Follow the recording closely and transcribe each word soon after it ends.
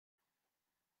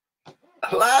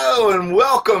Hello and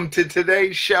welcome to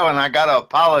today's show. And I got to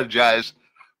apologize.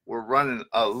 We're running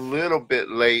a little bit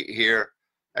late here.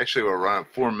 Actually, we're running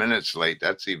 4 minutes late.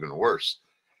 That's even worse.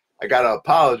 I got to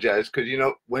apologize because,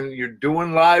 when you're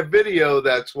doing live video,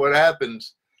 that's what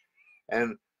happens.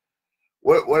 And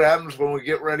what happens when we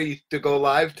get ready to go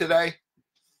live today?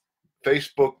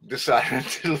 Facebook decided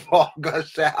to log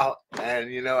us out.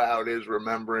 And you know how it is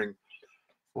remembering,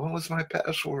 what was my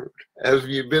password? Have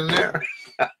you been there?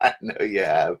 I know you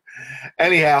have.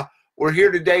 Anyhow, we're here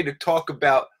today to talk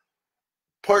about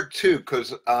part two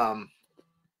because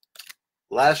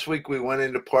last week we went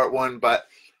into part one, but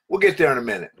we'll get there in a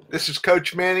minute. This is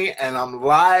Coach Manny, and I'm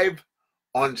live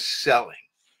on selling.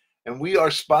 And we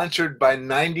are sponsored by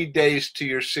 90 Days to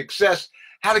Your Success,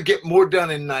 how to get more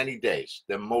done in 90 days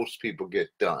than most people get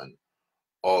done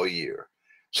all year.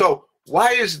 So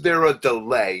why is there a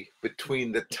delay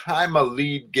between the time a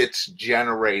lead gets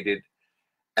generated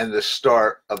and the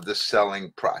start of the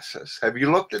selling process? Have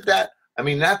you looked at that? I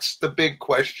mean, that's the big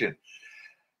question.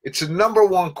 It's a number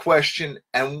one question,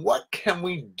 and what can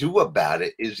we do about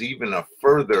it is even a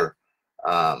further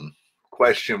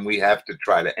question we have to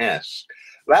try to ask.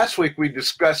 Last week, we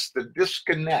discussed the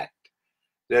disconnect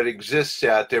that exists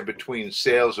out there between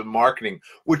sales and marketing,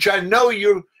 which I know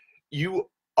you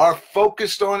are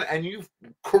focused on, and you've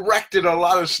corrected a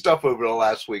lot of stuff over the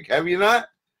last week. Have you not?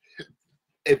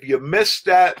 If you missed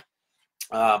that,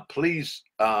 please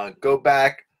go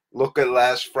back, look at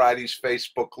last Friday's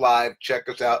Facebook Live, check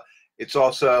us out. It's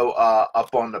also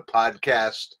up on the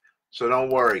podcast, so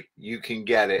don't worry. You can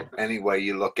get it any way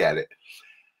you look at it.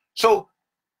 So,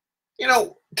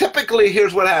 typically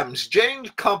here's what happens.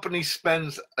 Jane's company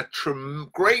spends a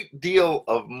great deal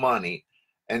of money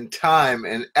and time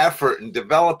and effort in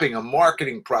developing a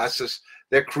marketing process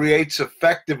that creates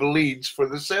effective leads for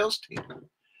the sales team.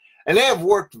 And they have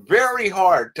worked very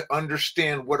hard to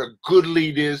understand what a good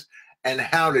lead is and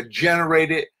how to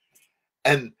generate it.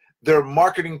 And their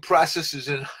marketing process is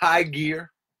in high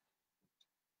gear.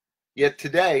 Yet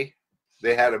today,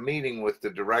 they had a meeting with the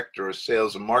director of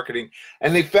sales and marketing,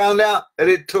 and they found out that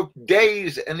it took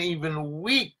days and even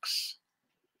weeks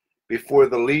before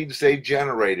the leads they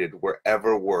generated were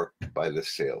ever worked by the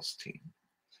sales team.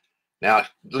 Now,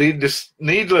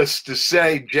 needless to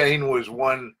say, Jane was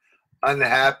one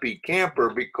unhappy camper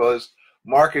because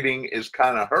marketing is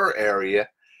kind of her area,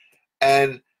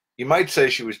 and you might say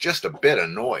she was just a bit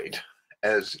annoyed,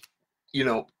 as,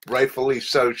 rightfully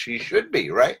so she should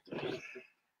be, right?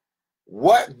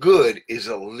 What good is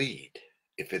a lead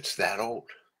if it's that old?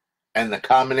 And the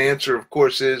common answer, of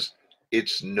course, is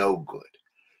it's no good.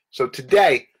 So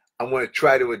today, I'm going to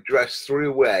try to address 3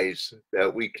 ways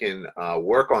that we can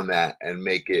work on that and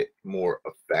make it more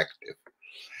effective.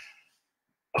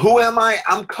 Who am I?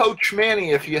 I'm Coach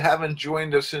Manny, if you haven't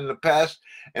joined us in the past,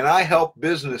 and I help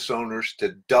business owners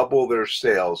to double their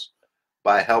sales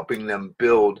by helping them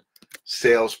build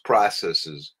sales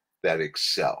processes that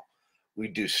excel. We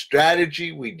do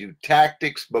strategy, we do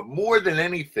tactics, but more than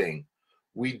anything,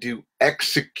 we do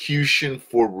execution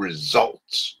for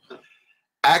results.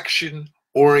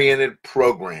 Action-oriented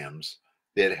programs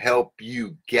that help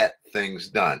you get things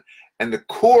done. And the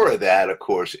core of that, of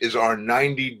course, is our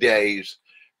 90 Days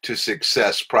to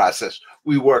Success process.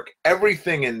 We work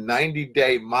everything in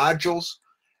 90-day modules,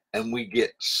 and we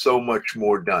get so much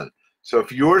more done. So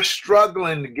if you're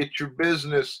struggling to get your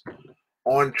business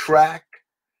on track,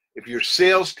 if your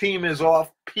sales team is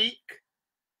off peak,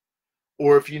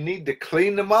 or if you need to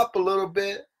clean them up a little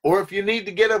bit, or if you need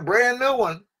to get a brand new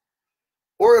one,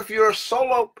 or if you're a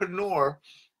solopreneur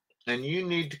and you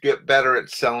need to get better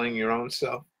at selling your own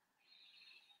self,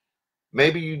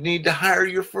 maybe you need to hire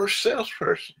your first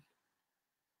salesperson.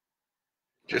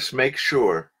 Just make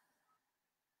sure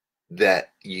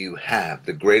that you have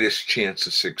the greatest chance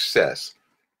of success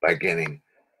by getting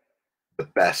the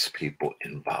best people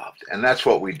involved. And that's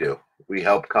what we do. We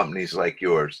help companies like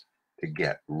yours to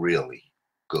get really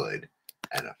good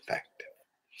and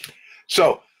effective.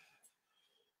 So,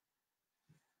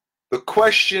 the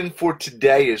question for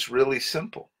today is really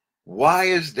simple. Why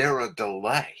is there a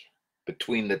delay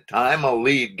between the time a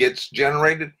lead gets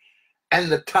generated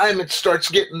and the time it starts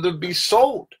getting to be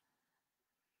sold?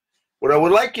 What I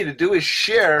would like you to do is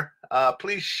share,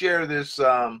 please share this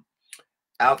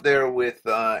out there with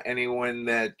anyone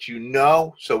that you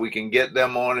know so we can get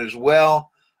them on as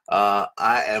well.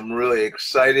 I am really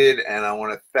excited, and I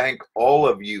want to thank all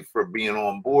of you for being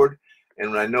on board.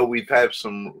 And I know we've had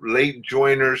some late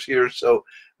joiners here, so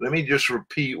let me just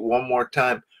repeat one more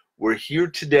time. We're here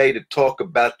today to talk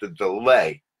about the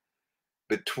delay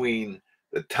between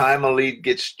the time a lead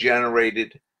gets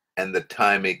generated and the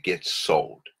time it gets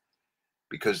sold.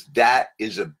 because that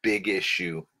is a big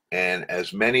issue. And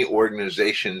as many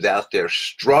organizations out there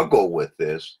struggle with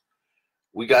this,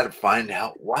 we got to find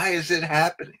out, why is it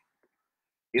happening?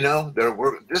 You know,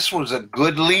 this was a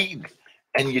good lead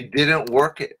and you didn't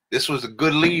work it. This was a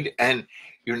good lead and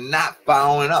you're not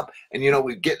following up. And, you know,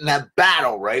 we get in that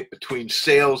battle, right, between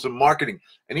sales and marketing.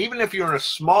 And even if you're in a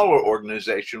smaller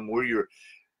organization where your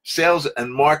sales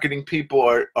and marketing people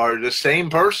are the same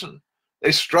person,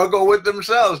 they struggle with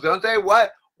themselves, don't they? Why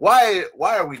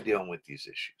are we dealing with these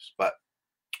issues? But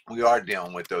we are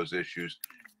dealing with those issues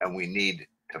and we need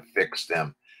to fix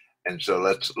them. And so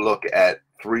let's look at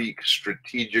 3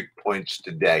 strategic points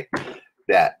today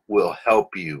that will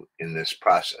help you in this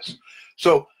process.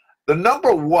 So the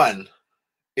number 1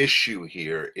 issue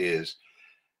here is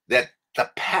that the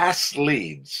past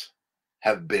leads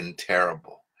have been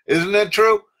terrible. Isn't that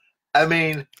true? I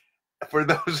mean, for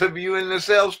those of you in the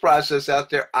sales process out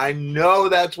there, I know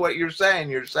that's what you're saying.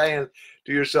 You're saying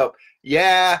to yourself,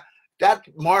 yeah, that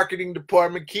marketing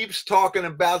department keeps talking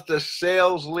about the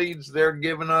sales leads they're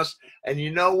giving us. And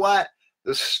you know what?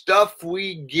 The stuff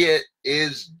we get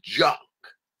is junk.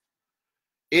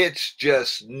 It's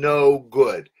just no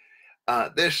good.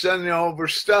 They're sending over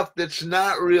stuff that's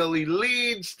not really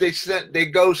leads. They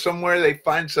go somewhere, they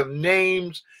find some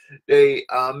names.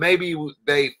 Maybe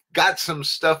they got some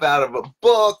stuff out of a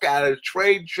book, out of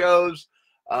trade shows.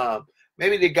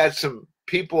 Maybe they got some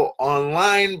people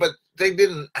online, but they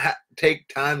didn't take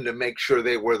time to make sure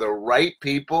they were the right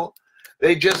people.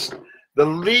 The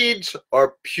leads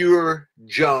are pure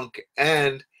junk,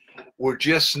 and we're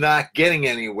just not getting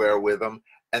anywhere with them.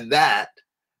 And that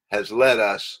has led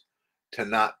us to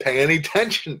not pay any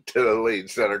attention to the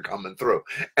leads that are coming through.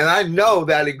 And I know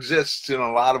that exists in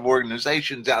a lot of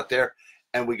organizations out there,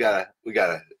 and we gotta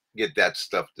get that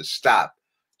stuff to stop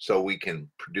so we can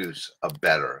produce a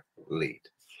better lead.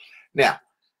 Now,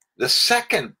 the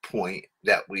second point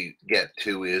that we get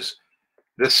to is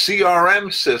the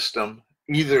CRM system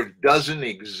either doesn't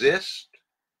exist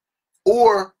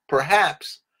or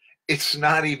perhaps it's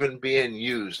not even being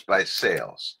used by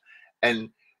sales. And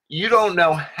you don't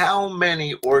know how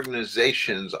many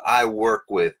organizations I work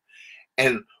with.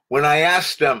 And when I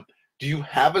ask them, do you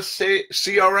have a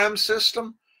CRM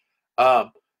system?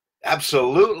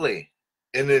 Absolutely.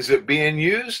 And is it being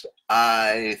used?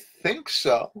 I think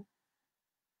so.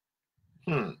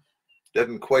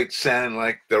 Doesn't quite sound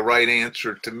like the right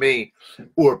answer to me,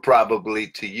 or probably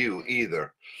to you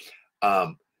either.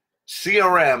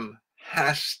 CRM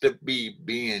has to be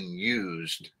being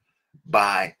used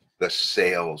by the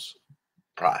sales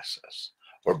process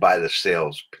or by the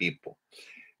sales people.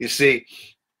 You see,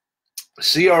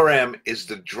 CRM is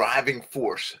the driving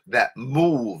force that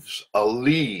moves a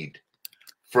lead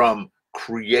from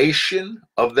creation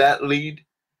of that lead,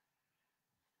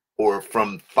 or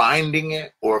from finding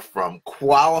it, or from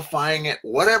qualifying it,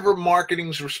 whatever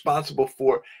marketing's responsible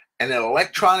for, and it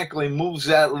electronically moves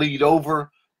that lead over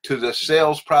to the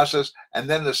sales process, and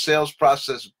then the sales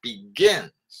process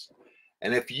begins.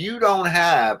 And if you don't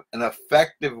have an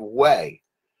effective way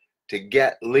to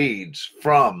get leads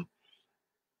from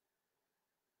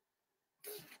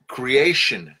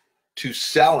creation to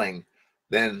selling,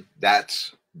 then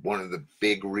that's one of the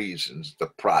big reasons the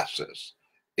process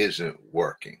isn't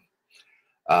working.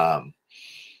 And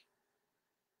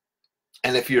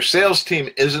if your sales team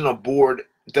isn't aboard,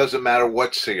 it doesn't matter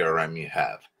what CRM you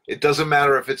have. It doesn't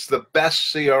matter if it's the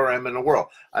best CRM in the world.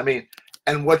 I mean,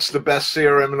 and what's the best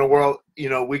CRM in the world? You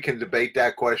know, we can debate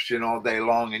that question all day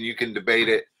long, and you can debate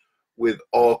it with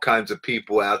all kinds of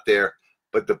people out there.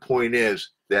 But the point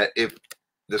is that if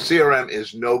the CRM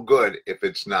is no good if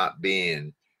it's not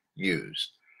being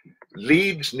used.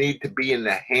 Leads need to be in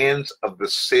the hands of the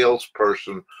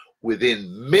salesperson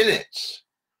within minutes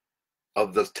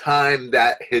of the time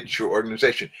that hits your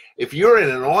organization. If you're in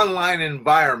an online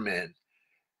environment,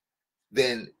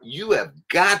 then you have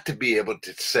got to be able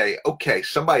to say, okay,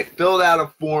 somebody filled out a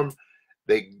form,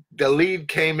 the lead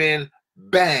came in,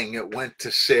 bang, it went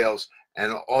to sales,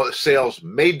 and all the sales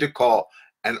made the call,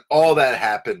 and all that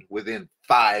happened within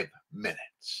 5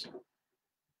 minutes.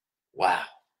 Wow.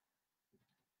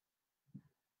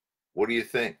 What do you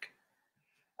think?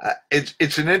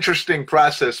 It's an interesting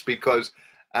process because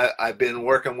I've been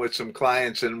working with some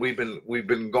clients, and we've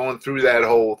been going through that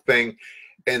whole thing.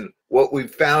 And what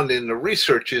we've found in the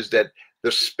research is that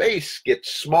the space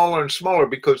gets smaller and smaller,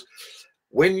 because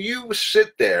when you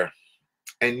sit there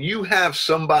and you have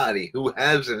somebody who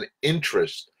has an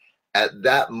interest at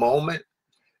that moment,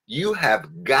 you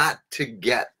have got to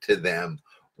get to them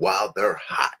while they're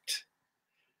hot.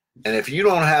 And if you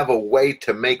don't have a way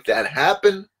to make that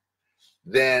happen,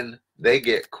 then they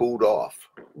get cooled off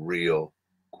real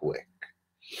quick.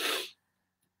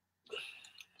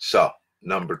 So,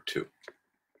 number 2.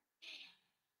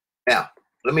 Now,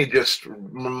 let me just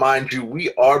remind you,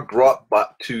 we are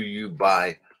brought to you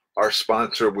by our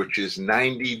sponsor, which is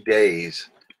 90 Days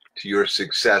to Your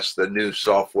Success, the new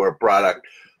software product,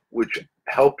 which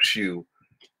helps you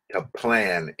to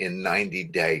plan in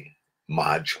 90-day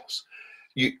modules.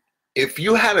 If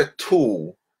you had a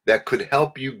tool that could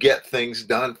help you get things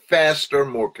done faster,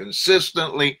 more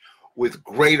consistently, with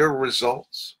greater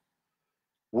results,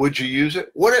 would you use it?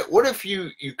 What if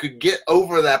you could get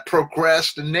over that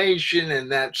procrastination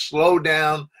and that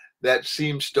slowdown that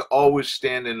seems to always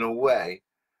stand in the way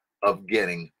of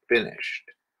getting finished?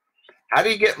 How do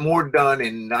you get more done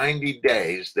in 90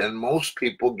 days than most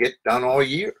people get done all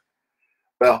year?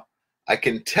 Well, I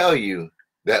can tell you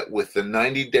that with the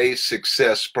 90-day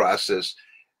success process,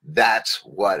 that's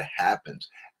what happens.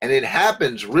 And it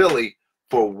happens really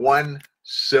for one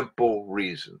simple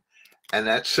reason. And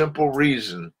that simple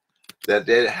reason that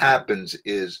it happens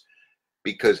is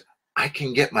because I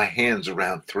can get my hands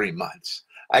around 3 months.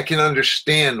 I can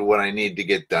understand what I need to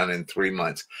get done in 3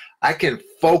 months. I can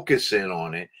focus in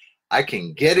on it. I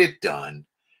can get it done,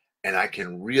 and I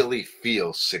can really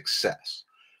feel success.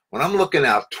 When I'm looking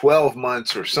out 12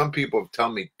 months, or some people have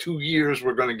told me 2 years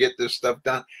we're going to get this stuff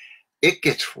done, it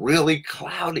gets really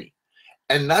cloudy.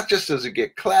 And not just does it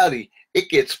get cloudy, it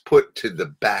gets put to the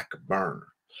back burner.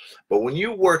 But when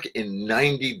you work in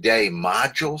 90-day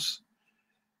modules,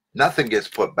 nothing gets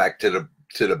put back to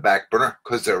the back burner,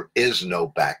 because there is no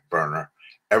back burner.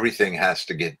 Everything has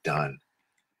to get done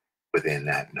within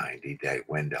that 90-day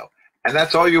window. And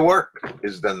that's all you work,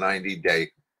 is the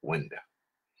 90-day window.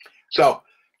 So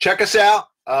check us out.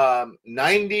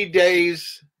 90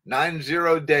 days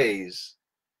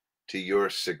to your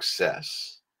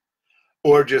success.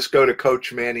 Or just go to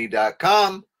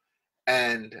CoachManny.com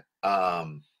and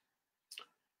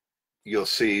you'll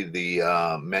see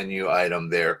the menu item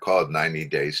there called 90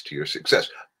 Days to Your Success.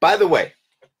 By the way,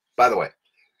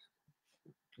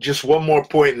 just one more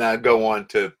point, and I'll go on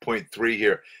to point 3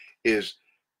 here, is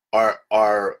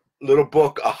our little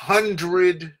book,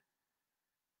 100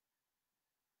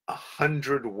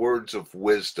 Words of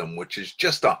Wisdom, which is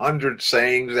just 100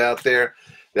 sayings out there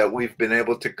that we've been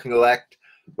able to collect.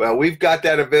 Well, we've got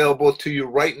that available to you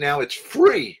right now. It's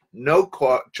free, no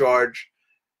charge.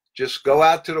 Just go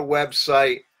out to the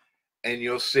website and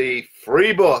you'll see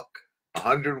free book,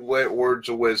 100 Words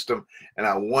of Wisdom, and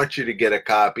I want you to get a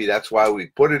copy. That's why we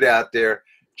put it out there,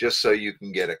 just so you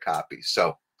can get a copy.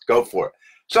 So go for it.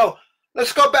 So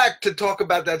let's go back to talk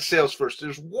about that sales first.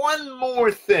 There's one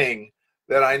more thing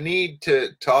that I need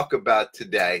to talk about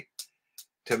today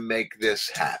to make this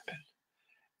happen,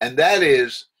 and that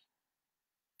is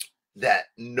that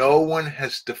no one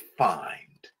has defined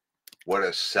what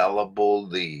a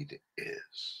sellable lead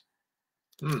is.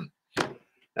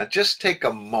 Now just take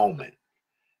a moment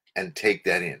and take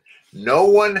that in. No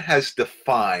one has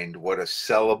defined what a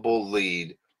sellable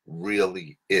lead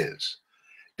really is.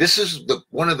 This is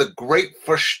one of the great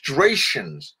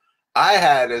frustrations I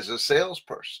had as a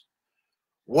salesperson.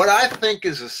 What I think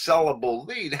is a sellable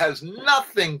lead has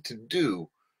nothing to do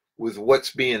with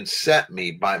what's being sent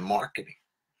me by marketing.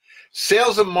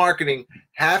 Sales and marketing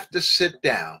have to sit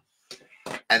down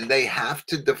and they have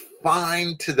to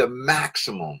define to the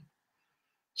maximum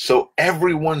so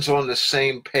everyone's on the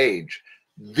same page.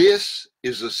 This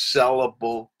is a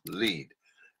sellable lead.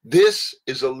 This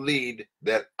is a lead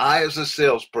that I, as a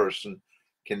salesperson,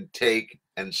 can take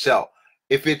and sell.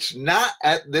 If it's not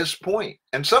at this point,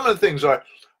 and some of the things are,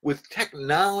 with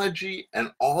technology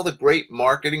and all the great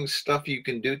marketing stuff you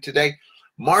can do today,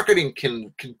 marketing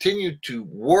can continue to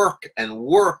work and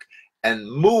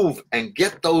move and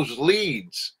get those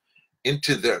leads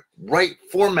into the right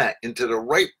format, into the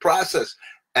right process.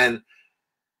 And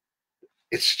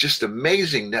it's just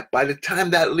amazing that by the time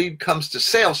that lead comes to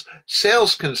sales,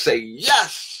 sales can say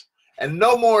yes. And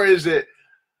no more is it,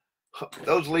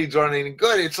 those leads aren't any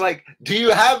good. It's like, do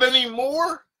you have any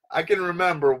more? I can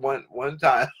remember one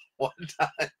time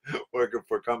working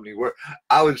for a company where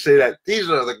I would say that these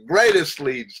are the greatest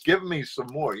leads. Give me some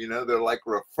more. You know, they're like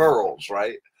referrals,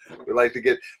 right? We like to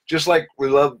get, just like we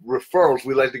love referrals,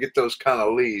 we like to get those kind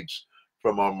of leads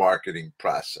from our marketing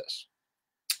process.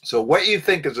 So what you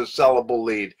think is a sellable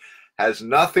lead has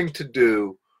nothing to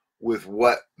do with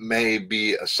what may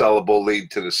be a sellable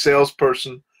lead to the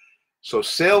salesperson. So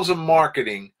sales and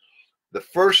marketing, the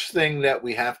first thing that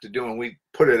we have to do, and we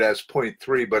put it as point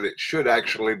 3, but it should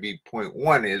actually be point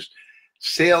 1, is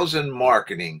sales and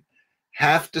marketing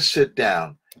have to sit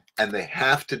down and they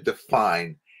have to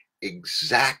define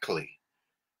exactly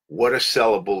what a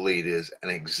sellable lead is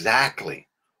and exactly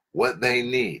what they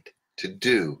need to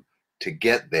do to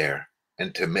get there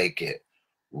and to make it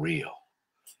real.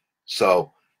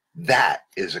 So that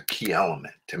is a key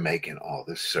element to making all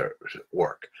this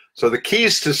work. So the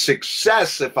keys to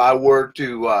success, if I were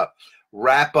to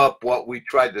wrap up what we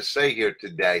tried to say here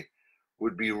today,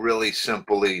 would be really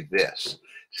simply this.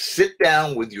 Sit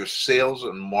down with your sales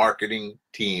and marketing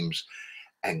teams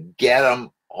and get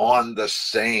them on the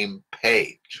same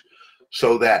page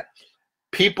so that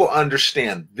people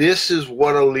understand this is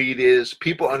what a lead is.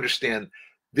 People understand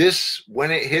this,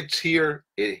 when it hits here,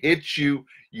 it hits you.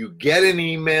 You get an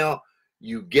email,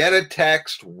 you get a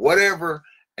text, whatever,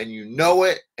 and you know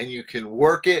it and you can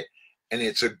work it. And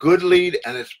it's a good lead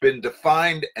and it's been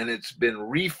defined and it's been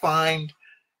refined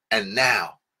and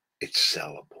now it's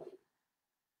sellable.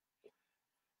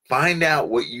 Find out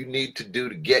what you need to do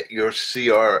to get your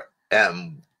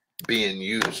CRM being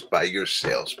used by your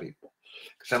salespeople.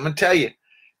 Because I'm going to tell you, it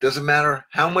doesn't matter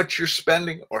how much you're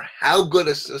spending or how good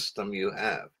a system you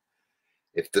have.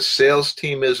 If the sales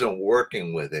team isn't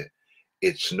working with it,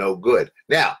 it's no good.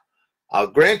 Now, I'll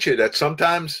grant you that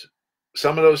sometimes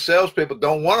some of those salespeople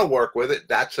don't want to work with it.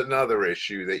 That's another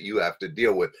issue that you have to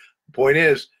deal with. The point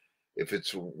is, if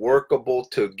it's workable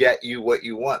to get you what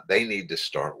you want, they need to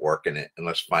start working it, and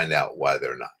let's find out why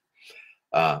they're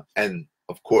not. And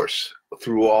of course,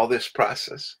 through all this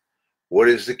process, what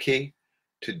is the key?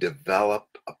 To develop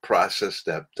a process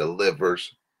that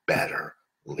delivers better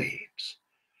leads.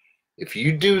 If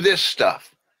you do this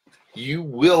stuff, you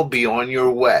will be on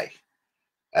your way,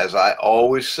 as I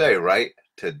always say, right,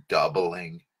 to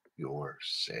doubling your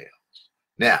sales.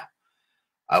 Now,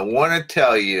 I want to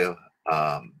tell you,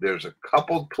 there's a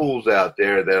couple tools out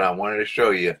there that I wanted to show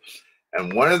you.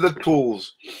 And one of the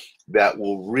tools that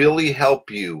will really help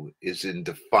you is in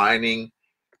defining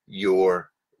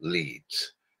your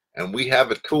leads. And we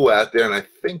have a tool out there, and I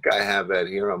think I have that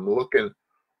here. I'm looking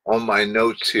on my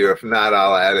notes here. If not,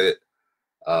 I'll add it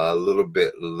a little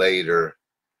bit later.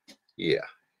 Yeah,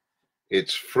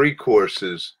 it's free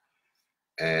courses,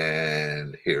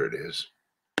 and here it is.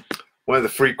 One of the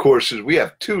free courses, we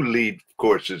have 2 lead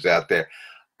courses out there.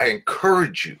 I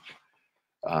encourage you,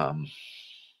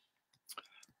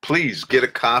 please get a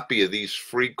copy of these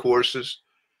free courses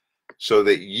so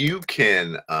that you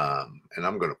can, and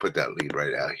I'm going to put that lead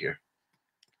right out here.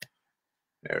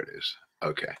 There it is.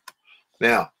 Okay.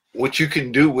 Now, what you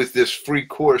can do with this free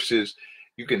course is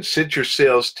you can sit your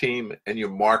sales team and your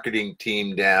marketing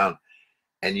team down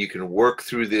and you can work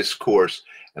through this course.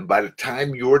 And by the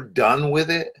time you're done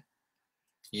with it,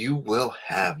 you will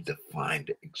have defined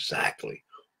exactly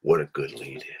what a good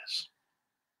lead is.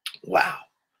 Wow.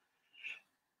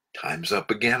 Time's up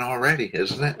again already,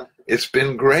 isn't it? It's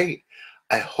been great.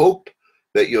 I hope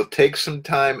that you'll take some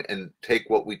time and take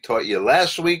what we taught you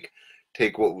last week,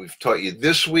 take what we've taught you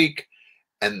this week,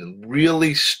 and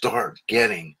really start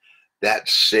getting that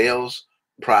sales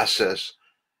process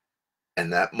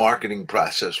and that marketing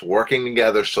process working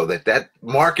together so that that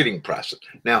marketing process.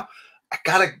 Now, I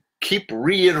got to keep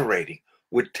reiterating,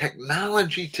 with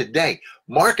technology today,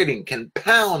 marketing can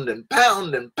pound and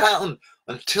pound and pound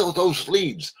until those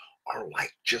leads are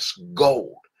like just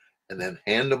gold, and then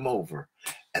hand them over.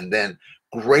 And then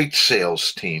great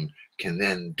sales team can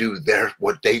then do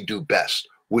what they do best,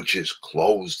 which is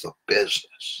close the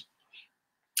business.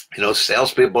 You know,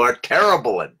 salespeople are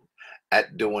terrible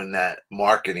at doing that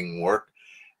marketing work,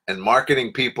 and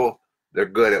marketing people, they're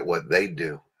good at what they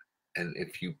do. And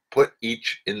if you put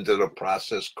each into the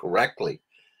process correctly,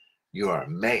 you are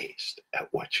amazed at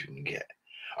what you can get.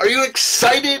 Are you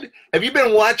excited? Have you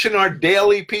been watching our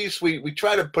daily piece? We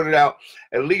try to put it out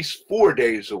at least 4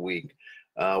 days a week.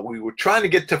 We were trying to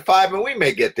get to 5, and we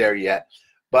may get there yet.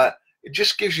 But it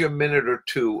just gives you a minute or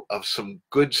two of some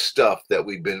good stuff that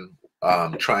we've been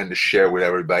trying to share with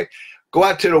everybody. Go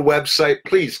out to the website.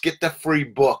 Please get the free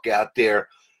book out there.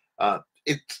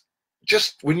 It's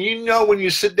just when you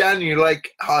sit down and you're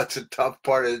like, oh, it's a tough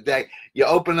part of the day, you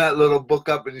open that little book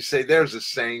up and you say, there's a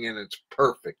saying, and it's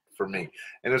perfect for me.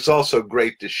 And it's also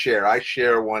great to share. I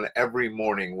share one every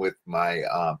morning with my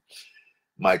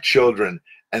my children,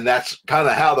 and that's kind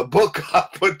of how the book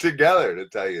got put together, to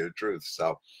tell you the truth.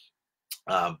 So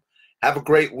have a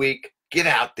great week. Get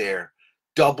out there,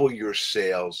 double your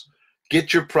sales,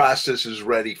 get your processes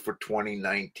ready for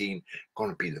 2019. Going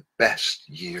to be the best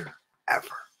year ever.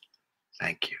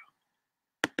 Thank you.